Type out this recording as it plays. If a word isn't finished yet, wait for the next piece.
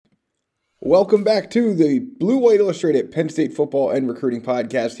Welcome back to the Blue White Illustrated Penn State Football and Recruiting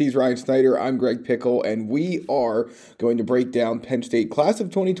Podcast. He's Ryan Snyder, I'm Greg Pickle, and we are going to break down Penn State Class of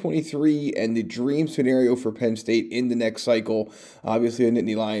 2023 and the dream scenario for Penn State in the next cycle. Obviously, the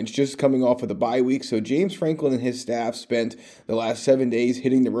Nittany Lions just coming off of the bye week, so James Franklin and his staff spent the last 7 days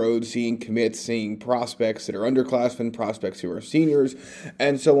hitting the road, seeing commits, seeing prospects that are underclassmen, prospects who are seniors,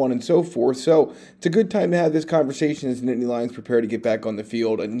 and so on and so forth. So it's a good time to have this conversation as the Nittany Lions prepare to get back on the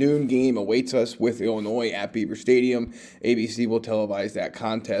field. A noon game awaits us with Illinois at Beaver Stadium. ABC will televise that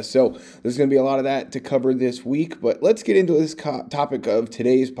contest. So there's going to be a lot of that to cover this week, but let's get into this topic of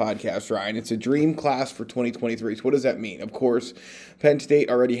today's podcast, Ryan. It's a dream class for 2023. So what does that mean? Of course, Penn State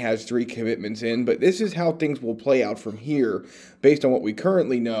already has 3 commitments in, but this is how things will play out from here based on what we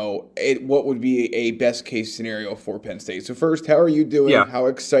currently know, what would be a best case scenario for Penn State. So first, how are you doing? Yeah. How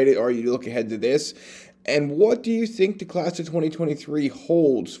excited are you to look ahead to this? And what do you think the class of 2023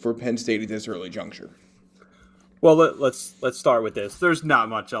 holds for Penn State at this early juncture? Well, let's start with this. There's not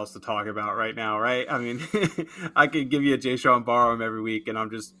much else to talk about right now, right? I mean, I could give you a Jay Sean Barham every week, and I'm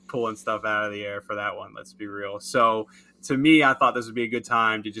just pulling stuff out of the air for that one. Let's be real. So, to me, I thought this would be a good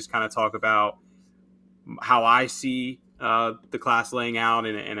time to just kind of talk about how I see the class laying out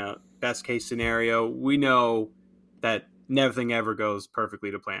in a best case scenario. We know that nothing ever goes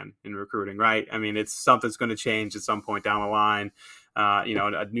perfectly to plan in recruiting, right? I mean, it's something's going to change at some point down the line.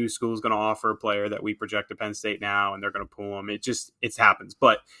 A new school is going to offer a player that we project to Penn State now, and they're going to pull them. It happens.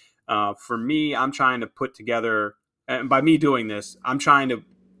 But for me, I'm trying to put together, and by me doing this, I'm trying to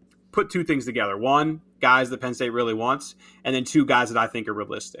put 2 things together. 1, guys that Penn State really wants, and then 2 guys that I think are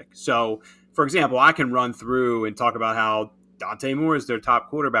realistic. So, for example, I can run through and talk about how Dante Moore is their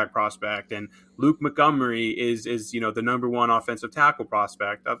top quarterback prospect, and Luke Montgomery is the number 1 offensive tackle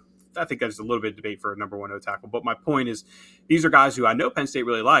prospect. I think there's a little bit of debate for a number 1 tackle, but my point is these are guys who I know Penn State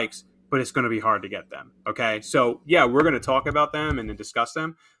really likes, but it's going to be hard to get them. Okay, so yeah, we're going to talk about them and then discuss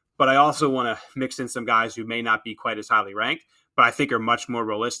them, but I also want to mix in some guys who may not be quite as highly ranked, but I think are much more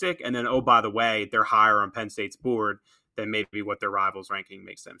realistic. And then, oh, by the way, they're higher on Penn State's board than maybe what their rivals ranking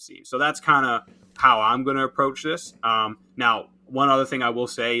makes them seem. So that's kind of how I'm going to approach this. Now, one other thing I will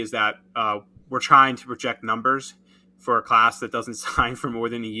say is that we're trying to project numbers for a class that doesn't sign for more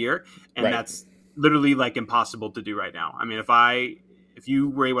than a year. And Right. That's literally like impossible to do right now. I mean, if you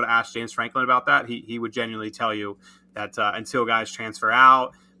were able to ask James Franklin about that, he would genuinely tell you that until guys transfer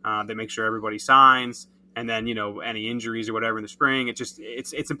out, they make sure everybody signs. And then, any injuries or whatever in the spring,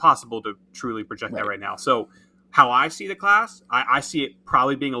 it's impossible to truly project that right now. So how I see the class, I see it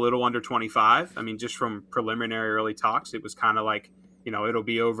probably being a little under 25. I mean, just from preliminary early talks, it was kind of like, it'll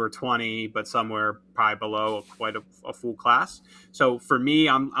be over 20, but somewhere probably below quite a full class. So for me,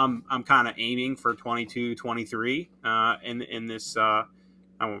 I'm kind of aiming for 22, 23 in this. I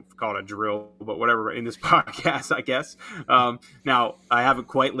won't call it a drill, but whatever in this podcast, I guess. Now, I haven't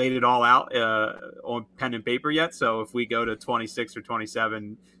quite laid it all out on pen and paper yet. So if we go to 26 or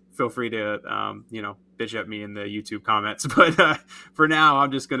 27, feel free to, bitch at me in the YouTube comments. But for now,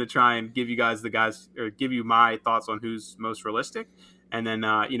 I'm just going to try and give you my thoughts on who's most realistic. And then,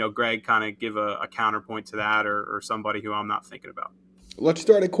 Greg kind of give a counterpoint to that or somebody who I'm not thinking about. Let's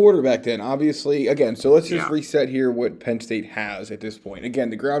start at quarterback then. Obviously, again, so let's just reset here what Penn State has at this point.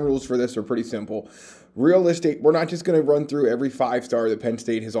 Again, the ground rules for this are pretty simple. Realistic, we're not just going to run through every 5-star that Penn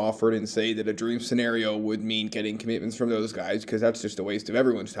State has offered and say that a dream scenario would mean getting commitments from those guys, because that's just a waste of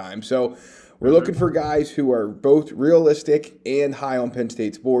everyone's time. So we're looking for guys who are both realistic and high on Penn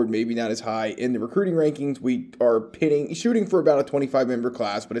State's board, maybe not as high in the recruiting rankings. We are shooting for about a 25-member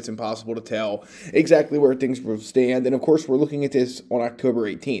class, but it's impossible to tell exactly where things will stand. And, of course, we're looking at this on October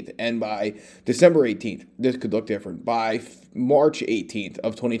 18th. And by December 18th, this could look different. By March 18th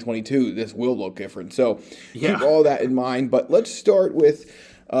of 2022, this will look different. So keep all that in mind. But let's start with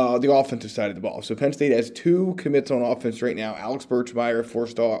the offensive side of the ball. So Penn State has 2 commits on offense right now. Alex Birchmeyer,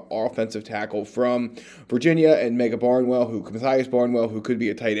 4-star offensive tackle from Virginia, and Matthias Barnwell, who could be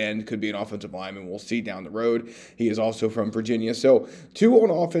a tight end, could be an offensive lineman. We'll see down the road. He is also from Virginia. So 2 on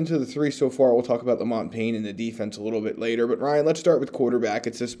offense of the 3 so far. We'll talk about Lamont Payne and the defense a little bit later. But Ryan, let's start with quarterback.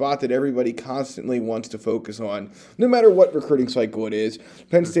 It's a spot that everybody constantly wants to focus on, no matter what recruiting cycle it is.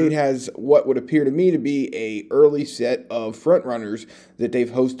 Penn State has what would appear to me to be a early set of front runners that they've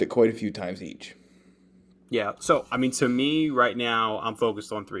hosted quite a few times each. Yeah. So, I mean, to me right now, I'm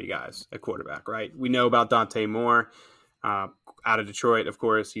focused on 3 guys at quarterback, right? We know about Dante Moore out of Detroit. Of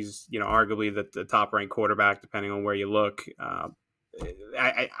course, he's, arguably the top ranked quarterback, depending on where you look.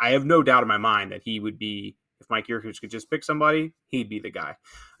 I have no doubt in my mind that he would be, if Mike Yurkich could just pick somebody, he'd be the guy.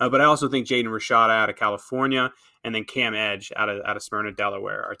 But I also think Jaden Rashada out of California and then Cam Edge out of Smyrna,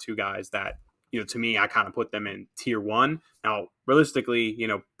 Delaware are two guys that, to me, I kind of put them in tier one. Now, realistically,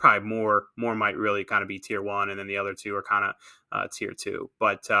 probably more might really kind of be tier one, and then the other two are kind of tier two.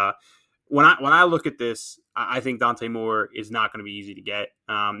 But when I look at this, I think Dante Moore is not going to be easy to get.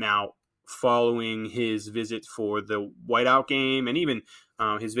 Now, following his visit for the whiteout game and even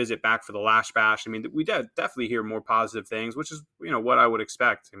his visit back for the Lash Bash, I mean, we definitely hear more positive things, which is what I would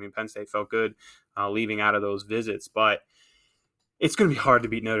expect. I mean, Penn State felt good leaving out of those visits, but it's going to be hard to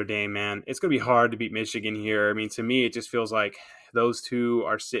beat Notre Dame, man. It's going to be hard to beat Michigan here. I mean, to me, it just feels like those two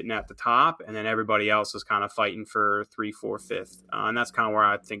are sitting at the top, and then everybody else is kind of fighting for 3, 4, 5th. And that's kind of where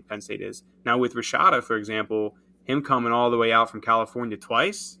I think Penn State is. Now, with Rashada, for example, him coming all the way out from California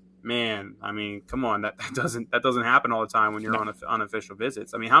twice, man, I mean, come on, that doesn't happen all the time when you're on unofficial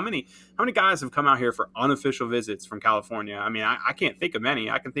visits. I mean, how many guys have come out here for unofficial visits from California? I mean, I can't think of many.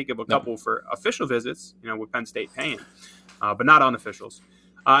 I can think of a couple for official visits, with Penn State paying. But not unofficials.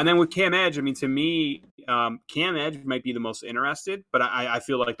 And then with Cam Edge, I mean, to me, Cam Edge might be the most interested, but I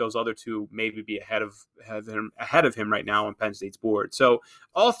feel like those other two maybe be ahead of him right now on Penn State's board. So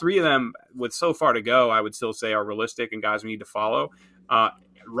all three of them, with so far to go, I would still say are realistic and guys we need to follow.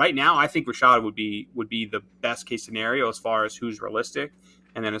 Right now, I think Rashada would be the best case scenario as far as who's realistic,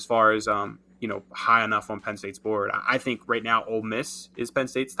 and then as far as high enough on Penn State's board. I think right now Ole Miss is Penn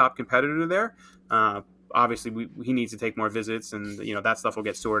State's top competitor there. Obviously, he needs to take more visits, and that stuff will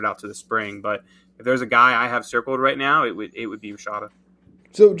get sorted out to the spring. But if there's a guy I have circled right now, it would be Rashada.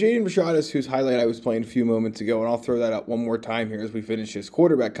 So Jaden Rashada, whose highlight I was playing a few moments ago, and I'll throw that up one more time here as we finish this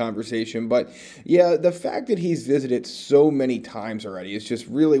quarterback conversation. But yeah, the fact that he's visited so many times already is just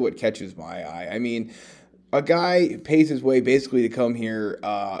really what catches my eye. I mean, a guy pays his way basically to come here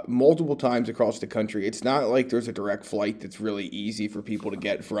multiple times across the country. It's not like there's a direct flight that's really easy for people to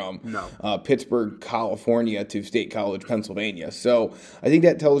get from Pittsburgh, California to State College, Pennsylvania. So I think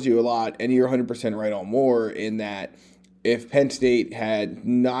that tells you a lot, and you're 100% right on Moore in that if Penn State had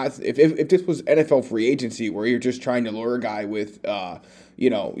not – if this was NFL free agency where you're just trying to lure a guy with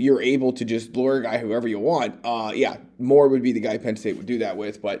you're able to just lure a guy whoever you want, Moore would be the guy Penn State would do that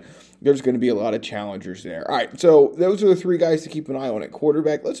with, but there's going to be a lot of challengers there. All right, so those are the three guys to keep an eye on at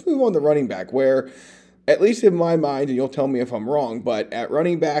quarterback. Let's move on to running back, where, at least in my mind, and you'll tell me if I'm wrong, but at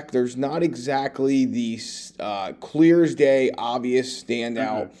running back, there's not exactly the clear as day, obvious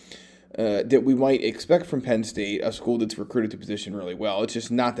standout that we might expect from Penn State, a school that's recruited to position really well. It's just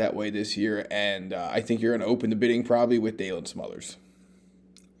not that way this year, and I think you're going to open the bidding probably with Dalen Smothers.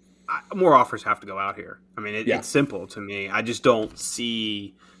 More offers have to go out here. I mean, it's simple to me. I just don't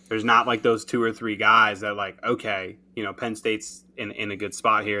see – there's not like those 2 or 3 guys that okay, Penn State's in a good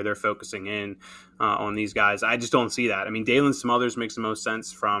spot here. They're focusing in on these guys. I just don't see that. I mean, Dalen Smothers makes the most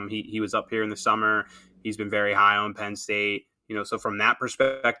sense from he was up here in the summer. He's been very high on Penn State. So from that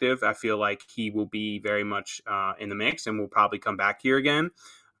perspective, I feel like he will be very much in the mix and will probably come back here again.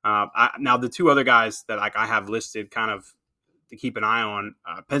 Now, the 2 other guys that I have listed kind of to keep an eye on,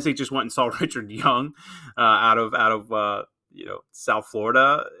 Penn State just went and saw Richard Young out of South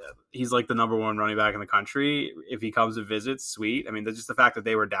Florida. He's like the number 1 running back in the country. If he comes to visit, sweet. I mean, just the fact that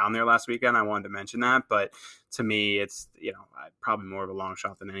they were down there last weekend, I wanted to mention that. But to me, it's, probably more of a long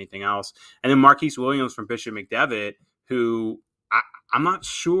shot than anything else. And then Marquise Williams from Bishop McDevitt, who I'm not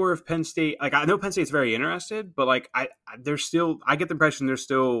sure if Penn State, I know Penn State's very interested, but I get the impression they're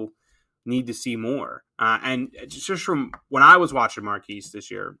still need to see more. And just from when I was watching Marquise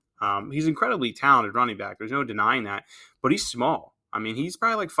this year, he's incredibly talented running back. There's no denying that, but he's small. I mean, he's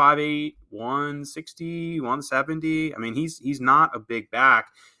probably 5'8", 160, 170. I mean, he's not a big back.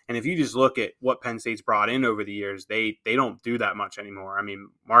 And if you just look at what Penn State's brought in over the years, they don't do that much anymore. I mean,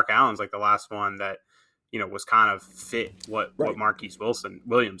 Mark Allen's the last one that, was kind of fit what Marquise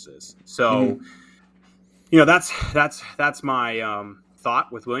Williams is. So, that's my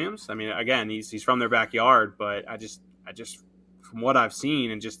thought with Williams. I mean, again, he's from their backyard, but I just from what I've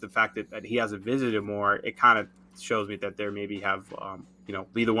seen and just the fact that he hasn't visited more, it kind of shows me that there maybe have,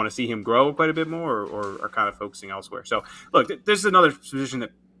 either want to see him grow quite a bit more or are kind of focusing elsewhere. So, look, there's another position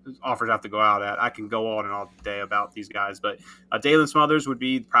that offers have to go out at. I can go on and all day about these guys, but Dalen Smothers would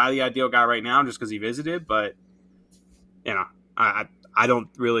be probably the ideal guy right now just because he visited, but, I don't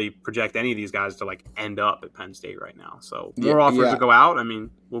really project any of these guys to end up at Penn State right now. So more offers to go out. I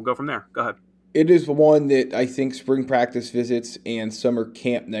mean, we'll go from there. Go ahead. It is one that I think spring practice visits and summer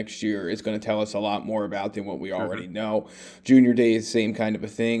camp next year is going to tell us a lot more about than what we already know. Junior day is the same kind of a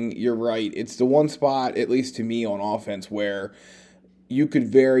thing. You're right. It's the one spot, at least to me, on offense where you could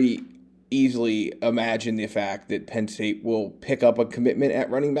very easily imagine the fact that Penn State will pick up a commitment at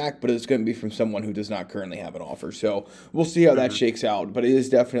running back, but it's going to be from someone who does not currently have an offer. So we'll see how that shakes out, but it is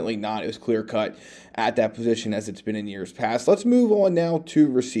definitely not as clear-cut at that position as it's been in years past. Let's move on now to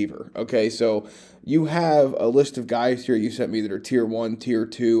receiver. Okay, so you have a list of guys here you sent me that are tier 1, tier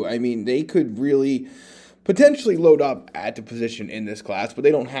 2. I mean, they could really potentially load up at the position in this class, but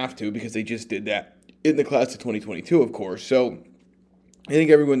they don't have to because they just did that in the class of 2022, of course. So I think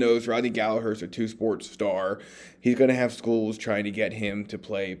everyone knows Rodney Gallagher's a two-sport star. He's going to have schools trying to get him to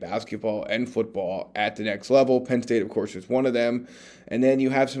play basketball and football at the next level. Penn State, of course, is one of them. And then you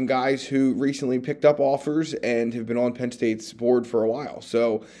have some guys who recently picked up offers and have been on Penn State's board for a while.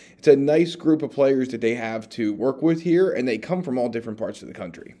 So it's a nice group of players that they have to work with here, and they come from all different parts of the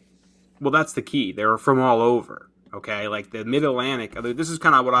country. Well, that's the key. They're from all over, okay? Like the Mid-Atlantic, this is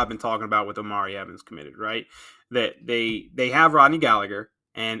kind of what I've been talking about with Omari Evans committed, right? That they have Rodney Gallagher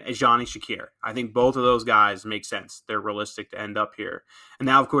and Ajani Shakir. I think both of those guys make sense. They're realistic to end up here. And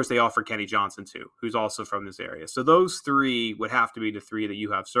now, of course, they offer Kenny Johnson, too, who's also from this area. So those three would have to be the three that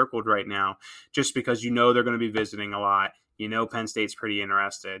you have circled right now, just because you know they're going to be visiting a lot. You know Penn State's pretty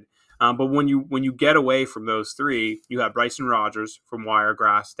interested. But when you get away from those three, you have Bryson Rogers from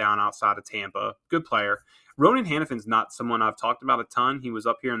Wiregrass down outside of Tampa. Good player. Ronan Hannafin's not someone I've talked about a ton. He was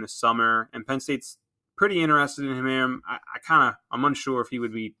up here in the summer, and Penn State's pretty interested in him. I'm unsure if he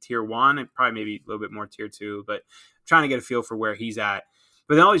would be tier 1 and probably maybe a little bit more tier 2, but I'm trying to get a feel for where he's at.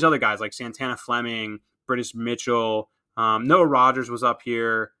 But then all these other guys like Santana Fleming, British Mitchell, Noah Rogers was up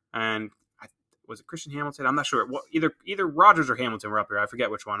here, and was it Christian Hamilton? I'm not sure. Either Rogers or Hamilton were up here. I forget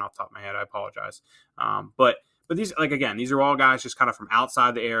which one off the top of my head. I apologize. But these, like, again, these are all guys just kind of from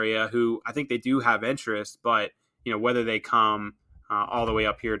outside the area who I think they do have interest, but whether they come all the way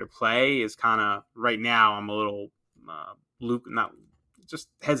up here to play is kind of right now. I'm a little not just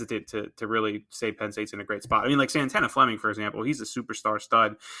hesitant to really say Penn State's in a great spot. I mean, like Santana Fleming, for example, he's a superstar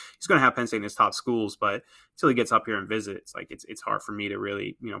stud. He's going to have Penn State in his top schools, but until he gets up here and visits, like it's hard for me to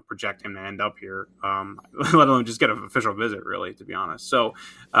really project him to end up here, let alone just get an official visit, really, to be honest. So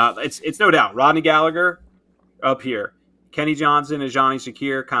it's no doubt Rodney Gallagher up here. Kenny Johnson and Ajani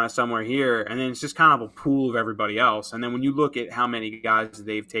Shakir kind of somewhere here, and then it's just kind of a pool of everybody else. And then when you look at how many guys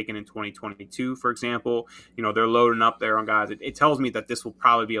they've taken in 2022, for example, they're loading up there on guys. It tells me that this will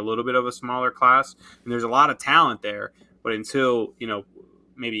probably be a little bit of a smaller class, and there's a lot of talent there. But until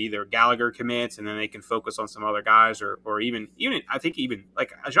maybe either Gallagher commits, and then they can focus on some other guys, or even I think even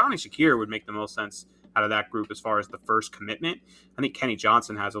like Ajani Shakir would make the most sense out of that group as far as the first commitment. I think Kenny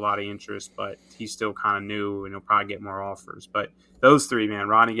Johnson has a lot of interest, but he's still kind of new and he'll probably get more offers. But those three, man,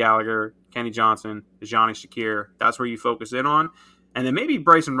 Rodney Gallagher, Kenny Johnson, Ajani Shakir, that's where you focus in on. And then maybe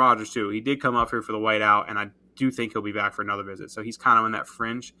Bryson Rogers too. He did come up here for the whiteout, and I do think he'll be back for another visit. So he's kind of in that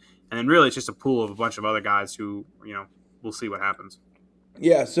fringe. And then really it's just a pool of a bunch of other guys who, we'll see what happens.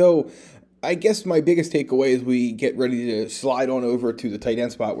 Yeah, so I guess my biggest takeaway as we get ready to slide on over to the tight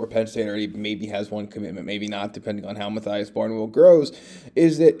end spot where Penn State already maybe has one commitment, maybe not, depending on how Matthias Barnwell grows,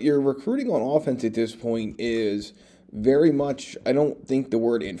 is that your recruiting on offense at this point is very much, I don't think the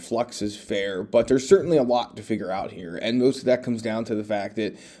word in flux is fair, but there's certainly a lot to figure out here. And most of that comes down to the fact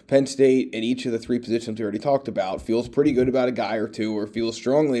that Penn State, at each of the three positions we already talked about, feels pretty good about a guy or two, or feels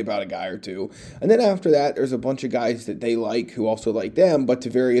strongly about a guy or two. And then after that, there's a bunch of guys that they like who also like them, but to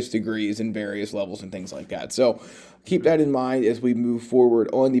various degrees and various levels and things like that. So keep that in mind as we move forward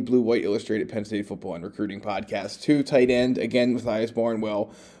on the Blue White Illustrated Penn State Football and Recruiting Podcast. To tight end, again, Matthias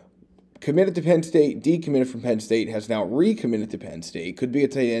Barnwell, committed to Penn State, decommitted from Penn State, has now recommitted to Penn State. Could be a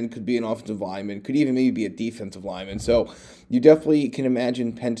tight end, could be an offensive lineman, could even maybe be a defensive lineman. So you definitely can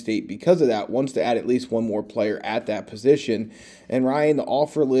imagine Penn State, because of that, wants to add at least one more player at that position. And Ryan, the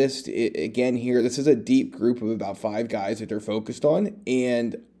offer list, again here, this is a deep group of about 5 guys that they're focused on.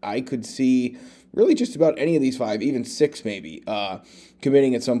 And I could see really just about any of these 5, even 6 maybe,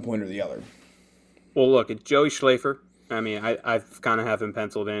 committing at some point or the other. Well, look, it's Joey Schlafer. I mean, I've kind of have him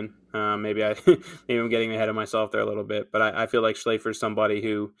penciled in. Maybe I'm getting ahead of myself there a little bit, but I feel like Schlafer's somebody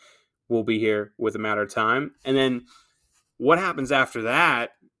who will be here with a matter of time. And then what happens after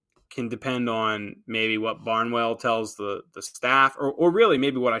that can depend on maybe what Barnwell tells the staff, or really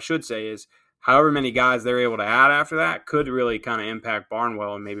maybe what I should say is however many guys they're able to add after that could really kind of impact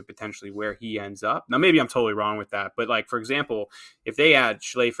Barnwell and maybe potentially where he ends up. Now, maybe I'm totally wrong with that, but like, for example, if they add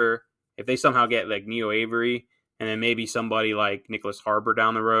Schlafer, if they somehow get like Neo Avery, and then maybe somebody like Nicholas Harbor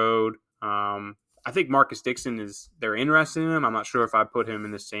down the road. I think Marcus Dixon they're interested in him. I'm not sure if I put him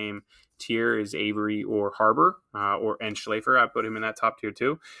in the same tier as Avery or Harbor and Schlafer. I put him in that top tier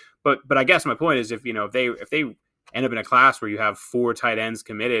too. But I guess my point is if they end up in a class where you have 4 tight ends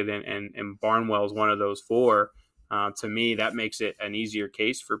committed, and Barnwell's one of those 4. To me, that makes it an easier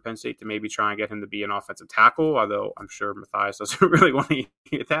case for Penn State to maybe try and get him to be an offensive tackle, although I'm sure Matthias doesn't really want to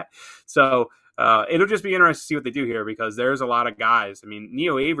get that. So it'll just be interesting to see what they do here, because there's a lot of guys. I mean,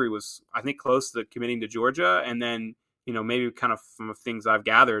 Neo Avery was, I think, close to committing to Georgia, and then, maybe kind of from things I've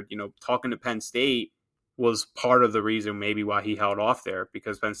gathered, talking to Penn State was part of the reason maybe why he held off there,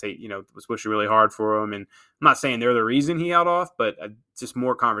 because Penn State, was pushing really hard for him. And I'm not saying they're the reason he held off, but just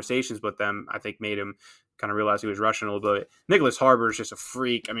more conversations with them, I think, made him kind of realize he was rushing a little bit. Nicholas Harbor is just a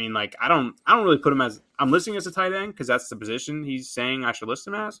freak. I mean, I don't really put him as, I'm listing as a tight end because that's the position he's saying I should list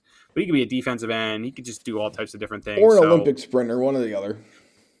him as, but he could be a defensive end. He could just do all types of different things. Or an Olympic sprinter, one or the other.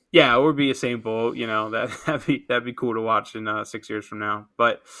 Yeah, or be a St. Bolt, that'd be cool to watch in 6 years from now.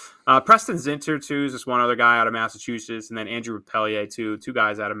 But Preston Zinter, too, is just one other guy out of Massachusetts, and then Andrew Repellier, too, 2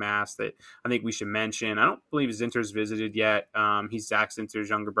 guys out of Mass that I think we should mention. I don't believe Zinter's visited yet. He's Zach Zinter's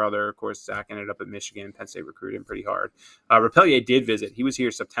younger brother. Of course, Zach ended up at Michigan. Penn State recruited him pretty hard. Repellier did visit. He was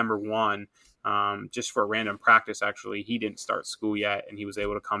here September 1, just for a random practice, actually. He didn't start school yet, and he was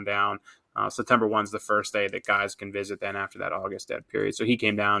able to come down. September 1's the first day that guys can visit then after that August dead period. So he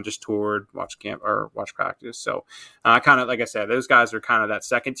came down, just toured, watched practice. So kind of, like I said, those guys are kind of that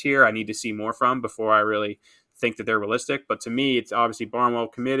second tier I need to see more from before I really think that they're realistic. But to me, it's obviously Barnwell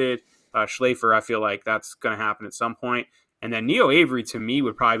committed. Schlafer, I feel like that's going to happen at some point. And then Neo Avery, to me,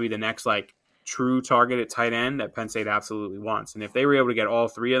 would probably be the next true targeted tight end that Penn State absolutely wants. And if they were able to get all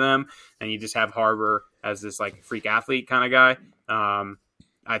 3 of them, and you just have Harbor as this freak athlete kind of guy,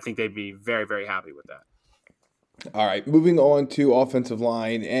 I think they'd be very, very happy with that. All right, moving on to offensive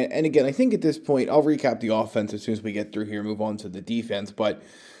line. And again, I think at this point, I'll recap the offense as soon as we get through here, move on to the defense. But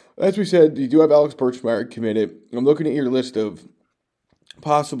as we said, you do have Alex Birchmeyer committed. I'm looking at your list of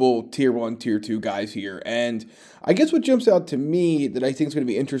possible Tier 1, Tier 2 guys here. And I guess what jumps out to me that I think is going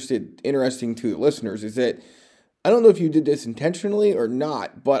to be interesting to the listeners is that I don't know if you did this intentionally or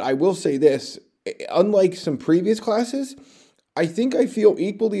not, but I will say this. Unlike some previous classes, I think I feel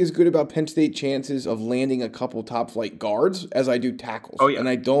equally as good about Penn State chances of landing a couple top-flight guards as I do tackles. Oh, yeah. And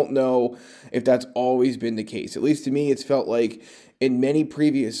I don't know if that's always been the case. At least to me, it's felt like in many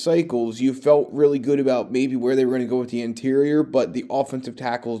previous cycles, you felt really good about maybe where they were going to go with the interior, but the offensive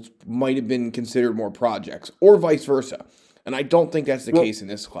tackles might have been considered more projects, or vice versa. And I don't think that's the case in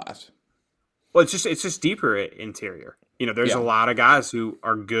this class. Well, it's just deeper interior. There's a lot of guys who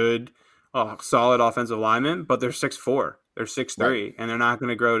are good, solid offensive linemen, but they're 6'4". They're 6'3", right, and they're not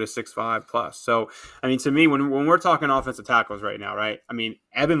going to grow to 6'5" plus. So, I mean, to me, when we're talking offensive tackles right now, right? I mean,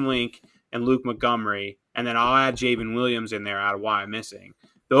 Evan Link and Luke Montgomery, and then I'll add Javen Williams in there out of why I'm missing.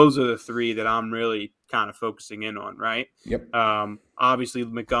 Those are the 3 that I'm really kind of focusing in on, right? Yep. Obviously,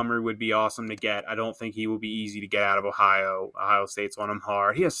 Montgomery would be awesome to get. I don't think he will be easy to get out of Ohio. Ohio State's on him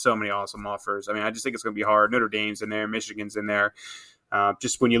hard. He has so many awesome offers. I mean, I just think it's going to be hard. Notre Dame's in there. Michigan's in there.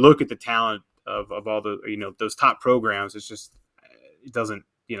 Just when you look at the talent of all the, those top programs, it's just, it doesn't,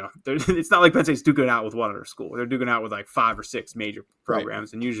 it's not like Penn State's duking out with one other school. They're duking out with 5 or 6 major programs,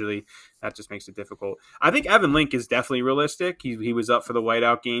 right, and usually that just makes it difficult. I think Evan Link is definitely realistic. He was up for the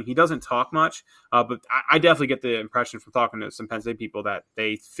whiteout game. He doesn't talk much, but I definitely get the impression from talking to some Penn State people that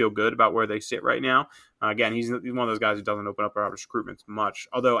they feel good about where they sit right now. Again, he's one of those guys who doesn't open up our recruitment much,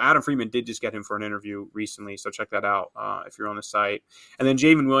 although Adam Freeman did just get him for an interview recently, so check that out if you're on the site. And then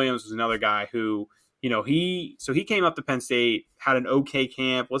Javen Williams was another guy who, he came up to Penn State, had an okay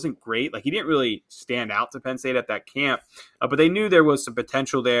camp, wasn't great. He didn't really stand out to Penn State at that camp, but they knew there was some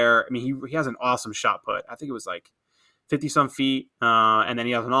potential there. I mean, he has an awesome shot put. I think it was 50-some feet, and then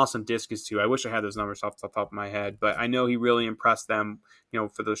he has an awesome discus too. I wish I had those numbers off the top of my head, but I know he really impressed them,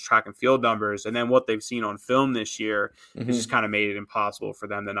 for those track and field numbers. And then what they've seen on film this year has just kind of made it impossible for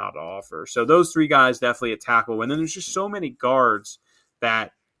them to not offer. So those 3 guys definitely a tackle. And then there's just so many guards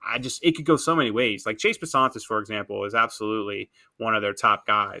that it could go so many ways. Chase Basantis, for example, is absolutely one of their top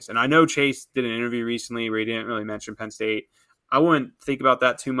guys. And I know Chase did an interview recently where he didn't really mention Penn State. I wouldn't think about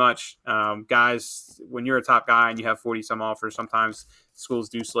that too much. Guys, when you're a top guy and you have 40-some offers, sometimes schools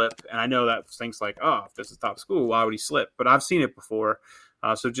do slip. And I know that things if this is top school, why would he slip? But I've seen it before.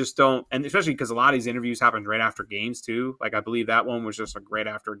 So just don't, and especially because a lot of these interviews happen right after games too. I believe that one was just right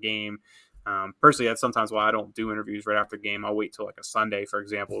after a game. Personally, that's sometimes why I don't do interviews right after the game. I'll wait till a Sunday, for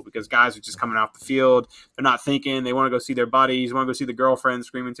example, because guys are just coming off the field. They're not thinking. They want to go see their buddies, want to go see the girlfriend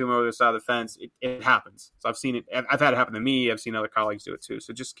screaming to them over the side of the fence. It happens. So I've seen it. I've had it happen to me. I've seen other colleagues do it too.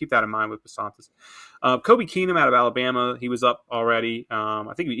 So just keep that in mind with Basantis. Kobe Keenum out of Alabama, he was up already.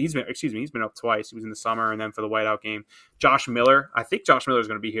 I think he's been up twice. He was in the summer and then for the whiteout game. Josh Miller, I think Josh Miller is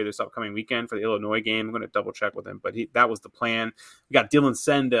going to be here this upcoming weekend for the Illinois game. I'm going to double check with him, but that was the plan. We got Dylan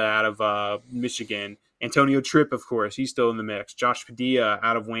Senda out of Michigan. Antonio Tripp, of course, he's still in the mix. Josh Padilla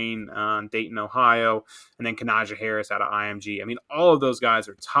out of Wayne, Dayton, Ohio, and then Kanaja Harris out of IMG. I mean, all of those guys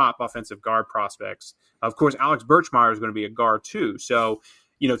are top offensive guard prospects. Of course, Alex Birchmeyer is going to be a guard too. So,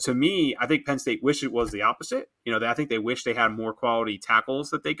 to me, I think Penn State wish it was the opposite. I think they wish they had more quality tackles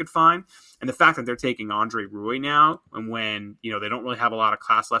that they could find. And the fact that they're taking Andre Roy now, and when, they don't really have a lot of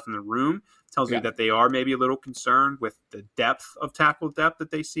class left in the room, tells me that they are maybe a little concerned with the tackle depth that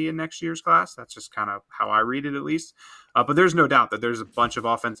they see in next year's class. That's just kind of how I read it, at least. But there's no doubt that there's a bunch of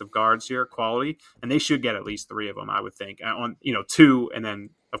offensive guards here, quality, and they should get at least 3 of them, I would think. On 2, and then,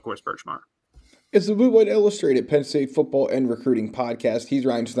 of course, Birchmeyer. It's the Blue White Illustrated Penn State Football and Recruiting Podcast. He's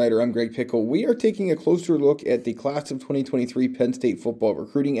Ryan Snyder. I'm Greg Pickle. We are taking a closer look at the class of 2023 Penn State football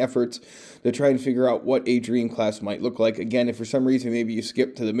recruiting efforts to try and figure out what a dream class might look like. Again, if for some reason maybe you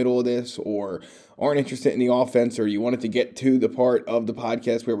skipped to the middle of this or aren't interested in the offense or you wanted to get to the part of the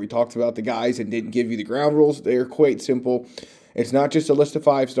podcast where we talked about the guys and didn't give you the ground rules, they're quite simple. It's not just a list of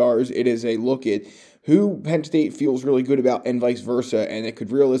 5 stars. It is a look at who Penn State feels really good about and vice versa, and it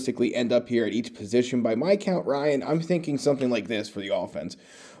could realistically end up here at each position. By my count, Ryan, I'm thinking something like this for the offense.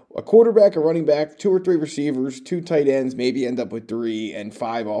 A quarterback, a running back, 2 or 3 receivers, 2 tight ends, maybe end up with 3, and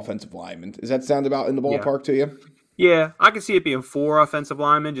 5 offensive linemen. Does that sound about in the ballpark to you? Yeah, I can see it being 4 offensive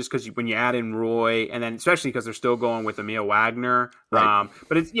linemen just because when you add in Roy, and then especially because they're still going with Emil Wagner. Right.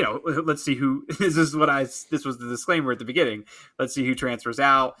 But it's let's see who. This was the disclaimer at the beginning. Let's see who transfers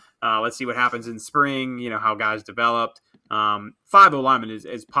out. Let's see what happens in spring. How guys developed. 5 linemen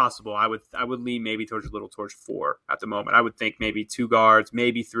is possible. I would lean maybe towards 4 at the moment. I would think maybe 2 guards,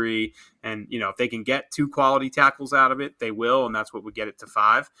 maybe 3, and if they can get 2 quality tackles out of it, they will, and that's what would get it to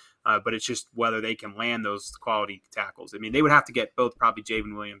 5. But it's just whether they can land those quality tackles. I mean, they would have to get both probably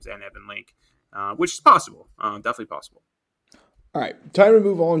Javen Williams and Evan Link, which is possible, definitely possible. All right, time to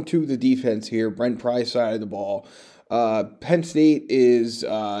move on to the defense here. Brent Pryce side of the ball. Penn State does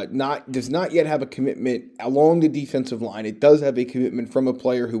not yet have a commitment along the defensive line. It does have a commitment from a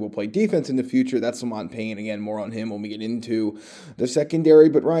player who will play defense in the future. That's Lamont Payne. Again, more on him when we get into the secondary.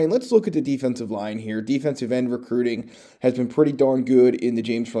 But Ryan, let's look at the defensive line here. Defensive end recruiting has been pretty darn good in the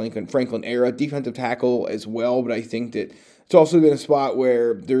James Franklin era. Defensive tackle as well, but I think that it's also been a spot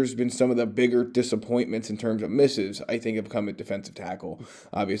where there's been some of the bigger disappointments in terms of misses, I think, have come at defensive tackle.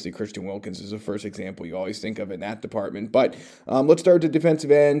 Obviously, Christian Wilkins is the first example you always think of in that department. But let's start at the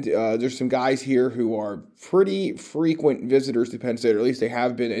defensive end. There's some guys here who are pretty frequent visitors to Penn State, or at least they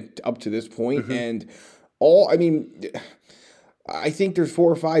have been up to this point. Mm-hmm. And I think there's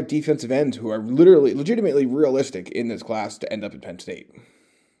 4 or 5 defensive ends who are legitimately realistic in this class to end up at Penn State.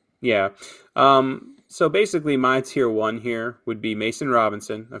 Yeah. So basically my tier 1 here would be Mason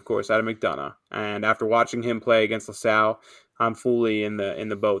Robinson, of course, out of McDonough. And after watching him play against LaSalle, I'm fully in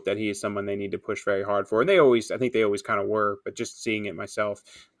the boat that he is someone they need to push very hard for. And I think they always kind of were, but just seeing it myself,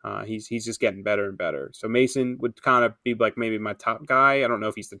 he's just getting better and better. So Mason would kind of be like maybe my top guy. I don't know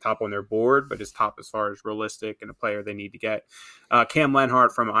if he's the top on their board, but his top as far as realistic and a player they need to get. Cam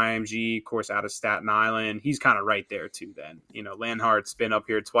Lenhart from IMG, of course, out of Staten Island. He's kind of right there too then. Lenhart's been up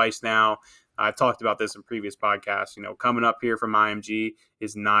here twice now. I've talked about this in previous podcasts. Coming up here from IMG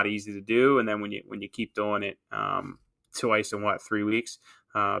is not easy to do, and then when you keep doing it twice in 3 weeks,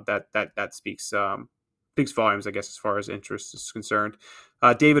 that speaks volumes, I guess, as far as interest is concerned.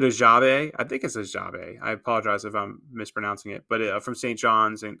 David Ajabe, I think it's Ajabe. I apologize if I'm mispronouncing it, but from St.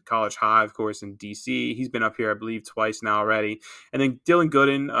 John's and College High, of course, in D.C. He's been up here, I believe, twice now already. And then Dylan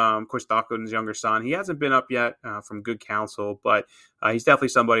Gooden, of course, Doc Gooden's younger son. He hasn't been up yet from Good Counsel, but he's definitely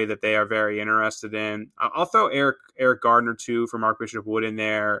somebody that they are very interested in. I'll throw Eric Gardner, too, from Archbishop Wood in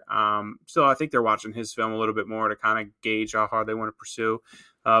there. So I think they're watching his film a little bit more to kind of gauge how hard they want to pursue.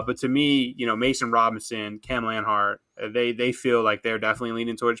 But to me, Mason Robinson, Cam Lenhart, they feel like they're definitely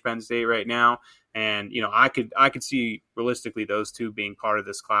leaning towards Penn State right now. And, I could see realistically those 2 being part of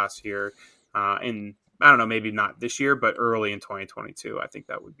this class here in, I don't know, maybe not this year, but early in 2022. I think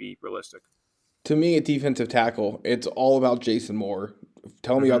that would be realistic. To me, at defensive tackle, it's all about Jason Moore.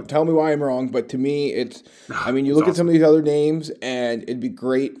 Tell me why I'm wrong, but to me, you look at some of these other names, and it'd be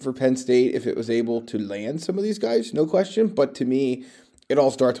great for Penn State if it was able to land some of these guys, no question. But to me, it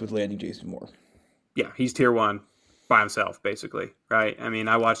all starts with landing Jason Moore. Yeah, he's tier 1 by himself, basically, right? I mean,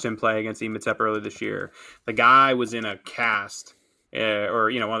 I watched him play against Ematep earlier this year. The guy was in a cast,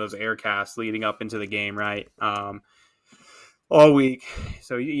 or one of those air casts leading up into the game, right? all week.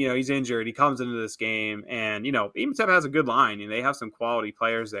 So, he's injured. He comes into this game, and, Imhotep has a good line, and they have some quality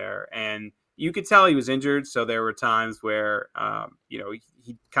players there. And you could tell he was injured, so there were times where,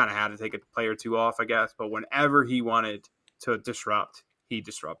 he kind of had to take a play or two off, I guess. But whenever he wanted to disrupt, he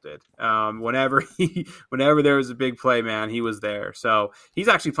disrupted. Whenever there was a big play, man, he was there. So he's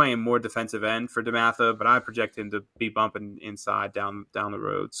actually playing more defensive end for DeMatha, but I project him to be bumping inside down the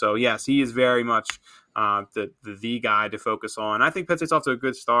road. So yes, he is very much the guy to focus on. I think Penn State's off to a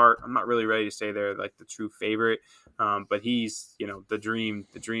good start. I'm not really ready to say they're like the true favorite, but he's the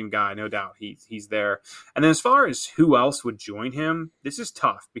dream guy, no doubt. He's there. And then as far as who else would join him, this is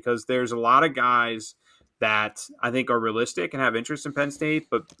tough because there's a lot of guys that I think are realistic and have interest in Penn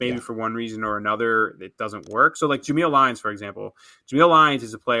State, but maybe for one reason or another, it doesn't work. So like Jameel Lyons, for example, Jameel Lyons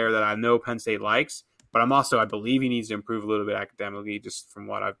is a player that I know Penn State likes, but I believe he needs to improve a little bit academically, just from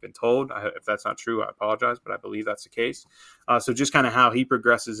what I've been told. If that's not true, I apologize, but I believe that's the case. So just kind of how he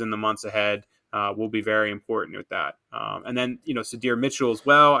progresses in the months ahead will be very important with that. And then, Sadir Mitchell as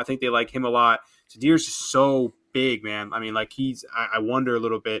well. I think they like him a lot. Sadir's just so big, man. I mean, like I wonder a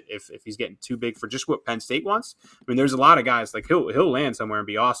little bit if he's getting too big for just what Penn State wants. I mean, there's a lot of guys like he'll land somewhere and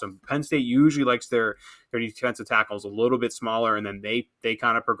be awesome. Penn State usually likes their defensive tackles a little bit smaller, and then they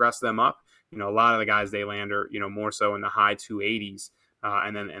kind of progress them up. A lot of the guys they land are more so in the high 280s,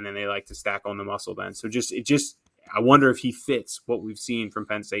 and then they like to stack on the muscle then. So I wonder if he fits what we've seen from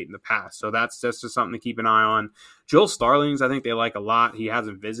Penn State in the past. So that's just something to keep an eye on. Joel Starlings, I think they like a lot. He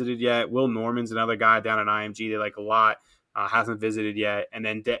hasn't visited yet. Will Norman's another guy down at IMG they like a lot. Hasn't visited yet. And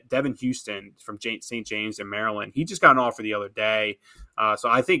then Devin Houston from St. James in Maryland. He just got an offer the other day. So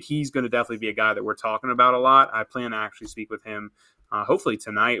I think he's going to definitely be a guy that we're talking about a lot. I plan to actually speak with him hopefully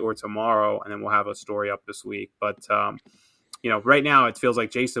tonight or tomorrow, and then we'll have a story up this week. But right now it feels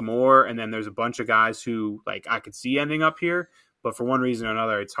like Jason Moore, and then there's a bunch of guys who like I could see ending up here, but for one reason or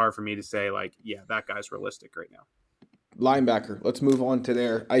another, it's hard for me to say like, yeah, that guy's realistic right now. Linebacker. Let's move on to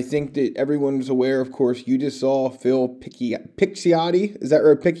there. I think that everyone's aware, of course, you just saw Phil Picciotti. Is that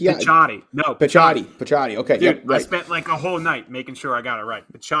right? Picciotti. No, Picciotti. Okay. Dude, yep, right. I spent like a whole night making sure I got it right.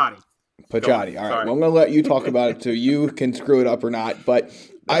 Picciotti. All right. Well, I'm going to let you talk about it so you can screw it up or not. But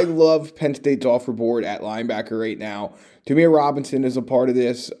I love Penn State's offer board at linebacker right now. Tamir Robinson is a part of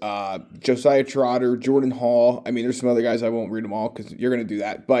this. Josiah Trotter, Jordan Hall. I mean, there's some other guys. I won't read them all because you're going to do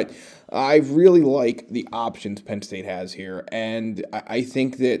that. But I really like the options Penn State has here. And I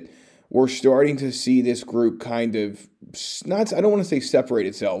think that we're starting to see this group kind of, I don't want to say separate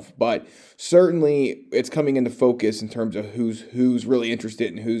itself, but certainly it's coming into focus in terms of who's really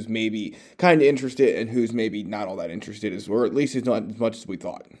interested and who's maybe kind of interested and who's maybe not all that interested, or at least it's not as much as we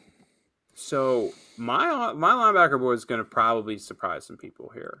thought. So my linebacker board is going to probably surprise some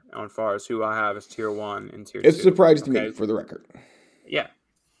people here as far as who I have as tier 1 and tier 2. It's surprised to me, for the record. Yeah.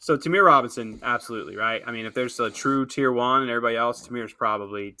 So Tamir Robinson, absolutely, right? I mean, if there's a true tier 1 and everybody else, Tamir's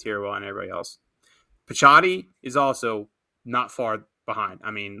probably tier 1 and everybody else. Picciotti is also not far behind. I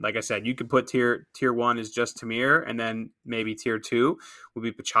mean, like I said, you could put tier 1 is just Tamir, and then maybe tier 2 would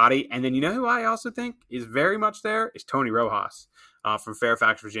be Picciotti. And then who I also think is very much there is Tony Rojas from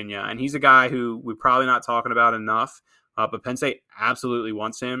Fairfax, Virginia. And he's a guy who we're probably not talking about enough, but Penn State absolutely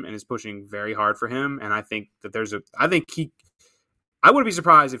wants him and is pushing very hard for him. And I think that I wouldn't be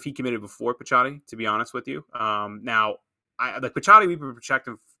surprised if he committed before Picciotti, to be honest with you. Now, Picciotti we've been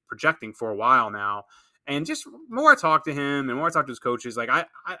projecting for a while now, and just more I talk to him and more I talk to his coaches, like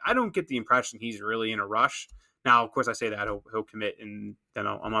I don't get the impression he's really in a rush. Now, of course, I say that he'll commit in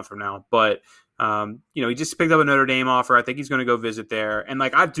a month from now, but he just picked up a Notre Dame offer. I think he's going to go visit there, and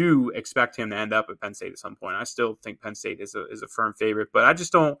I do expect him to end up at Penn State at some point. I still think Penn State is a firm favorite, but I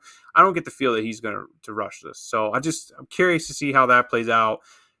don't get the feel that he's going to rush this. So I'm curious to see how that plays out.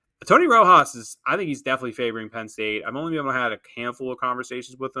 Tony Rojas I think he's definitely favoring Penn State. I've only been able to have a handful of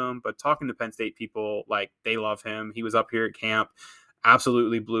conversations with him, but talking to Penn State people, they love him. He was up here at camp,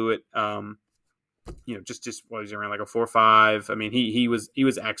 absolutely blew it. Just what was he around like a 4.5? I mean, he was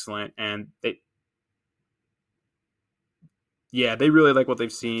excellent, and they really like what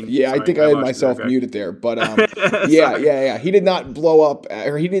they've seen. Yeah, sorry, I think I had myself muted there, but yeah. He did not blow up,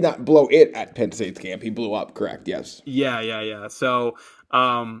 or he did not blow it at Penn State's camp. He blew up, correct? Yes. Yeah. So,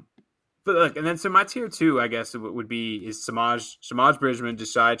 but look, and then so my tier 2, I guess would be Samaj Bridgman,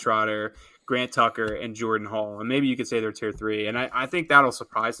 Josiah Trotter, Grant Tucker, and Jordan Hall. And maybe you could say they're tier 3. And I think that'll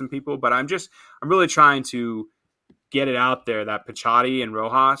surprise some people, but I'm really trying to get it out there that Picciotti and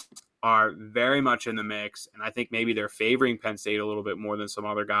Rojas are very much in the mix. And I think maybe they're favoring Penn State a little bit more than some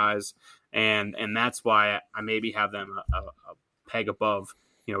other guys. And that's why I maybe have them a peg above,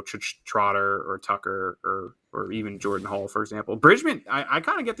 Trotter or Tucker or or even Jordan Hall, for example. Bridgman, I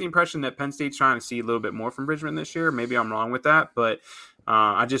kind of get the impression that Penn State's trying to see a little bit more from Bridgman this year. Maybe I'm wrong with that, but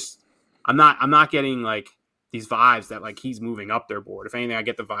I'm not getting like these vibes that like he's moving up their board. If anything, I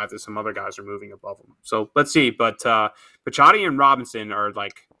get the vibe that some other guys are moving above him. So let's see. But Pachotti and Robinson are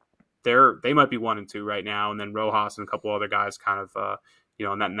like they might be 1 and 2 right now, and then Rojas and a couple other guys kind of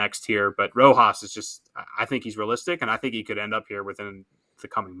in that next tier. But Rojas is just, I think he's realistic, and I think he could end up here within the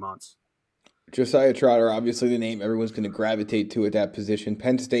coming months. Josiah Trotter, obviously the name everyone's going to gravitate to at that position.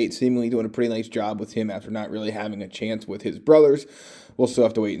 Penn State seemingly doing a pretty nice job with him after not really having a chance with his brothers. We'll still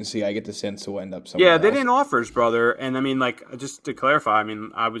have to wait and see. I get the sense he'll end up somewhere Yeah, they else. didn't offer his brother. And I mean, like, just to clarify, I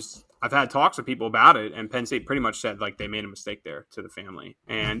mean, I've had talks with people about it, and Penn State pretty much said like they made a mistake there to the family.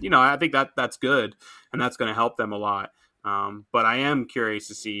 And, I think that's good, and that's going to help them a lot. But I am curious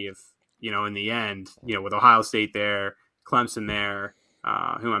to see if, in the end, with Ohio State there, Clemson there,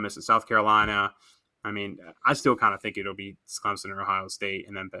 who am I missing? South Carolina. I mean, I still kind of think it'll be Clemson or Ohio State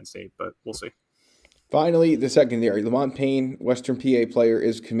and then Penn State, but we'll see. Finally, the secondary. Lamont Payne, Western PA player,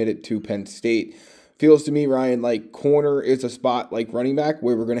 is committed to Penn State. Feels to me, Ryan, like corner is a spot like running back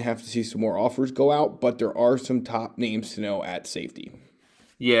where we're going to have to see some more offers go out, but there are some top names to know at safety.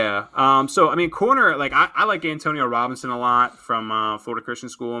 Yeah. So, I mean, corner, like I like Antonio Robinson a lot from Florida Christian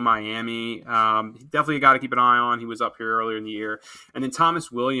School in Miami. Definitely a guy to keep an eye on. He was up here earlier in the year. And then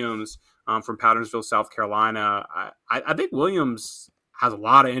Thomas Williams from Powdersville, South Carolina. I think Williams has a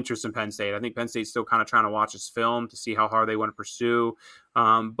lot of interest in Penn State. I think Penn State's still kind of trying to watch his film to see how hard they want to pursue.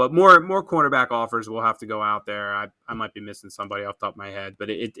 But more cornerback offers will have to go out there. I might be missing somebody off the top of my head,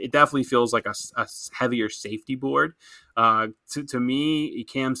 but it definitely feels like a heavier safety board. To me,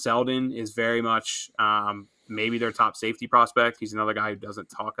 Cam Seldon is very much maybe their top safety prospect. He's another guy who doesn't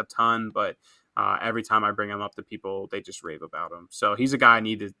talk a ton, but every time I bring him up to people, they just rave about him. So he's a guy I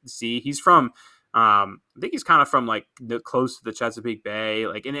need to see. He's from I think he's kind of from like close to the Chesapeake Bay,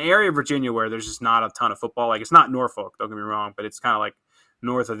 like in an area of Virginia where there's just not a ton of football. Like it's not Norfolk, don't get me wrong, but it's kind of like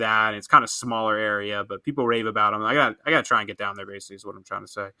north of that, and it's kind of smaller area, but people rave about him. I got to try and get down there, basically, is what I'm trying to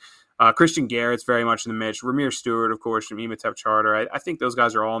say. Christian Garrett's very much in the mix. Ramir Stewart, of course, from Ematep Charter. I think those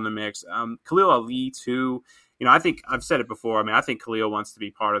guys are all in the mix. Khalil Ali, too. I think I've said it before. I mean, I think Khalil wants to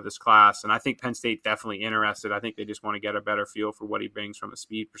be part of this class, and I think Penn State definitely interested. I think they just want to get a better feel for what he brings from a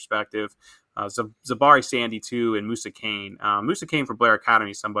speed perspective. Zabari Sandy, too, and Musa Kane. Musa Kane from Blair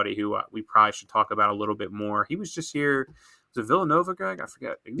Academy, somebody who we probably should talk about a little bit more. He was just here. Was it Villanova, Greg? I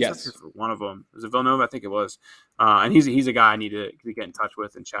forget. He was up here for one of them. Was it Villanova? I think it was. And he's a guy I need to get in touch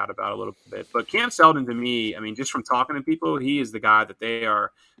with and chat about a little bit. But Cam Seldon, to me, I mean, just from talking to people, he is the guy that they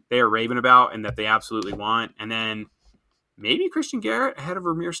are raving about and that they absolutely want. And then maybe Christian Garrett ahead of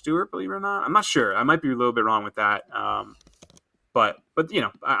Ramir Stewart, believe it or not. I'm not sure. I might be a little bit wrong with that. But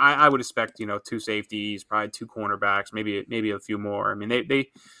I would expect, 2 safeties, probably 2 cornerbacks, maybe a few more. I mean, they've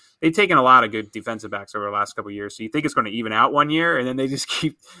taken a lot of good defensive backs over the last couple of years. So you think it's going to even out one year, and then they just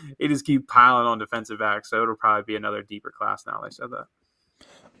keep piling on defensive backs. So it'll probably be another deeper class now. They said that.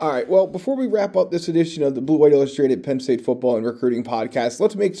 All right. Well, before we wrap up this edition of the Blue White Illustrated Penn State Football and Recruiting Podcast,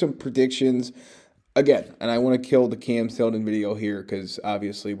 let's make some predictions again. And I want to kill the Cam Seldon video here because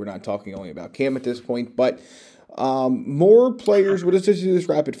obviously we're not talking only about Cam at this point, but more players. We'll just do this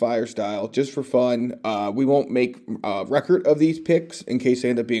rapid fire style just for fun. We won't make a record of these picks in case they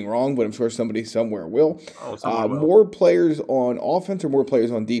end up being wrong, but I'm sure somebody somewhere will. More players on offense or more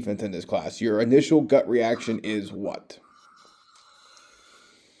players on defense in this class? Your initial gut reaction is what?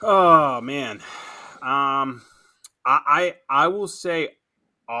 Oh man, I will say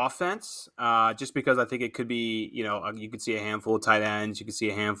offense, just because I think it could be, you could see a handful of tight ends, you could see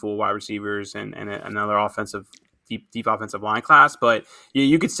a handful of wide receivers, and another deep offensive line class. But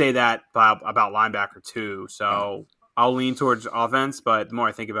you could say that about linebacker too. So I'll lean towards offense, but the more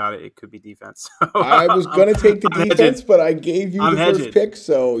I think about it, it could be defense. I was going to take the defense, but I gave you the first pick,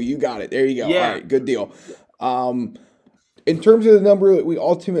 so you got it. There you go. Yeah. All right, good deal. In terms of the number that we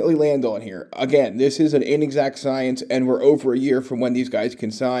ultimately land on here, again, this is an inexact science, and we're over a year from when these guys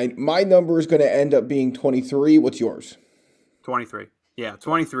can sign. My number is going to end up being 23. What's yours? 23. Yeah,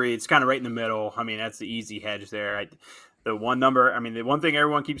 23. It's kind of right in the middle. I mean, that's the easy hedge there. The one thing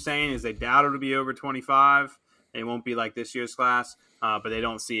everyone keeps saying is they doubt it'll be over 25. It won't be like this year's class, but they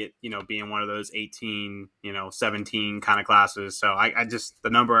don't see it, being one of those 18, 17 kind of classes. So I just, the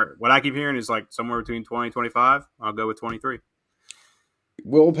number, what I keep hearing is like somewhere between 20 and 25. I'll go with 23.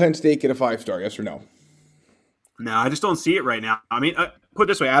 Will Penn State get a 5-star, yes or no? No, I just don't see it right now. I mean, put it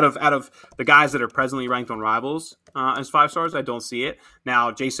this way, out of the guys that are presently ranked on Rivals as 5 stars, I don't see it.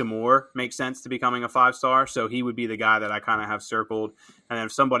 Now, Jason Moore makes sense to becoming a 5-star, so he would be the guy that I kind of have circled. And then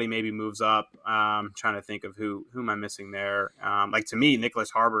if somebody maybe moves up, I'm trying to think of who am I missing there. Like, to me,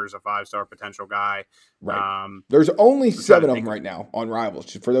 Nicholas Harbor is a 5-star potential guy. Right. There's only 7 of them right now on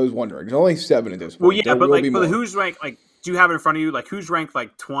Rivals, for those wondering. There's only 7 at this point. Well, yeah, but who's ranked, like, do you have it in front of you? Like, who's ranked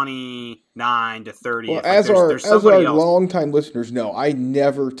like 29 to 30? Well, like, as our longtime listeners know, I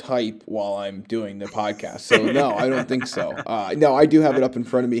never type while I'm doing the podcast. So, no, I don't think so. No, I do have it up in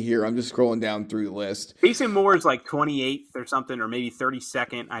front of me here. I'm just scrolling down through the list. Jason Moore is like 28th or something, or maybe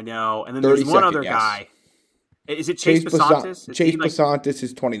 32nd, I know. And then there's one other guy. Is it Chase Basantis? Chase Basantis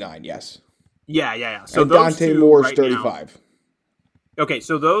is 29, yes. Yeah. So and Dante Moore is 35. Now, okay,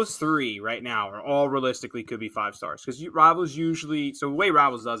 so those 3 right now are all realistically could be 5 stars because Rivals usually. So the way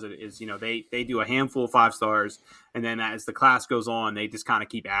Rivals does it is, they do a handful of 5 stars, and then as the class goes on, they just kind of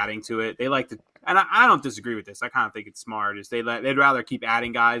keep adding to it. They like to, and I don't disagree with this. I kind of think it's smart. Is they'd rather keep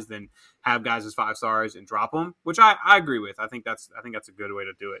adding guys than have guys as 5 stars and drop them, which I agree with. I think that's a good way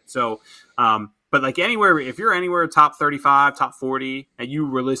to do it. So, but like if you're anywhere top 35, top 40, and you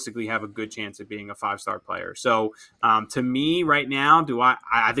realistically have a good chance of being a 5-star player. So to me right now,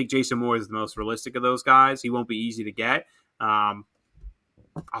 I think Jason Moore is the most realistic of those guys. He won't be easy to get. I'll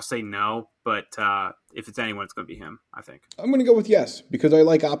say no, but if it's anyone, it's going to be him, I think. I'm going to go with yes, because I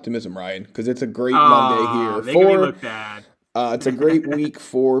like optimism, Ryan, because it's a great Monday here. They can look bad. It's a great week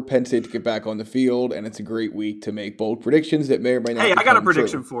for Penn State to get back on the field, and it's a great week to make bold predictions that may or may not Hey, I got a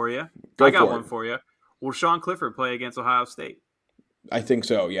prediction true. For you. I got one for you. Will Sean Clifford play against Ohio State? I think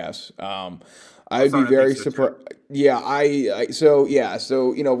so, yes. I'd be very surprised. So,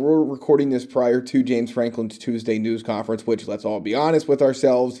 we're recording this prior to James Franklin's Tuesday news conference, which, let's all be honest with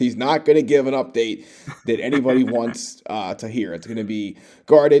ourselves, he's not going to give an update that anybody wants to hear. It's going to be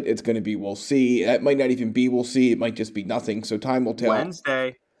guarded. It's going to be we'll see. It might not even be we'll see. It might just be nothing. So time will tell.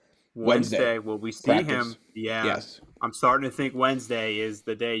 Wednesday. Will we see him? Yeah. Yes. I'm starting to think Wednesday is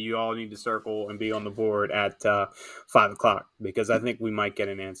the day you all need to circle and be on the board at 5 o'clock because I think we might get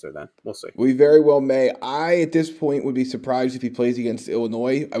an answer then. We'll see. We very well may. I, at this point, would be surprised if he plays against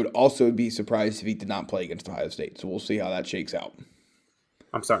Illinois. I would also be surprised if he did not play against Ohio State. So we'll see how that shakes out.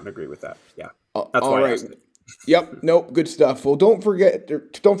 I'm starting to agree with that. Yeah. That's all right. Yep. Nope. Good stuff. Well, don't forget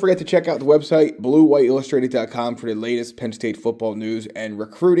to check out the website, bluewhiteillustrated.com, for the latest Penn State football news and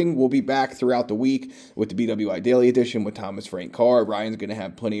recruiting. We'll be back throughout the week with the BWI Daily Edition with Thomas Frank Carr. Ryan's going to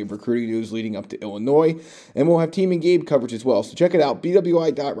have plenty of recruiting news leading up to Illinois, and we'll have Team and Gabe coverage as well. So check it out,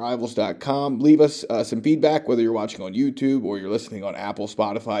 bwi.rivals.com. Leave us some feedback, whether you're watching on YouTube or you're listening on Apple,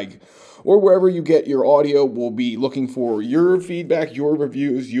 Spotify, or wherever you get your audio. We'll be looking for your feedback, your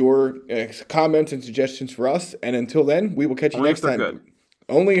reviews, your comments and suggestions for us. And until then, we will catch you next time. Good.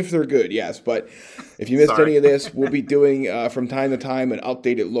 Only if they're good, yes. But if you missed any of this, we'll be doing from time to time an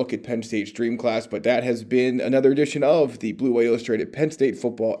updated look at Penn State's Dream Class. But that has been another edition of the Blue White Illustrated Penn State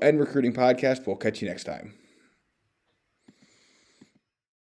Football and Recruiting Podcast. We'll catch you next time.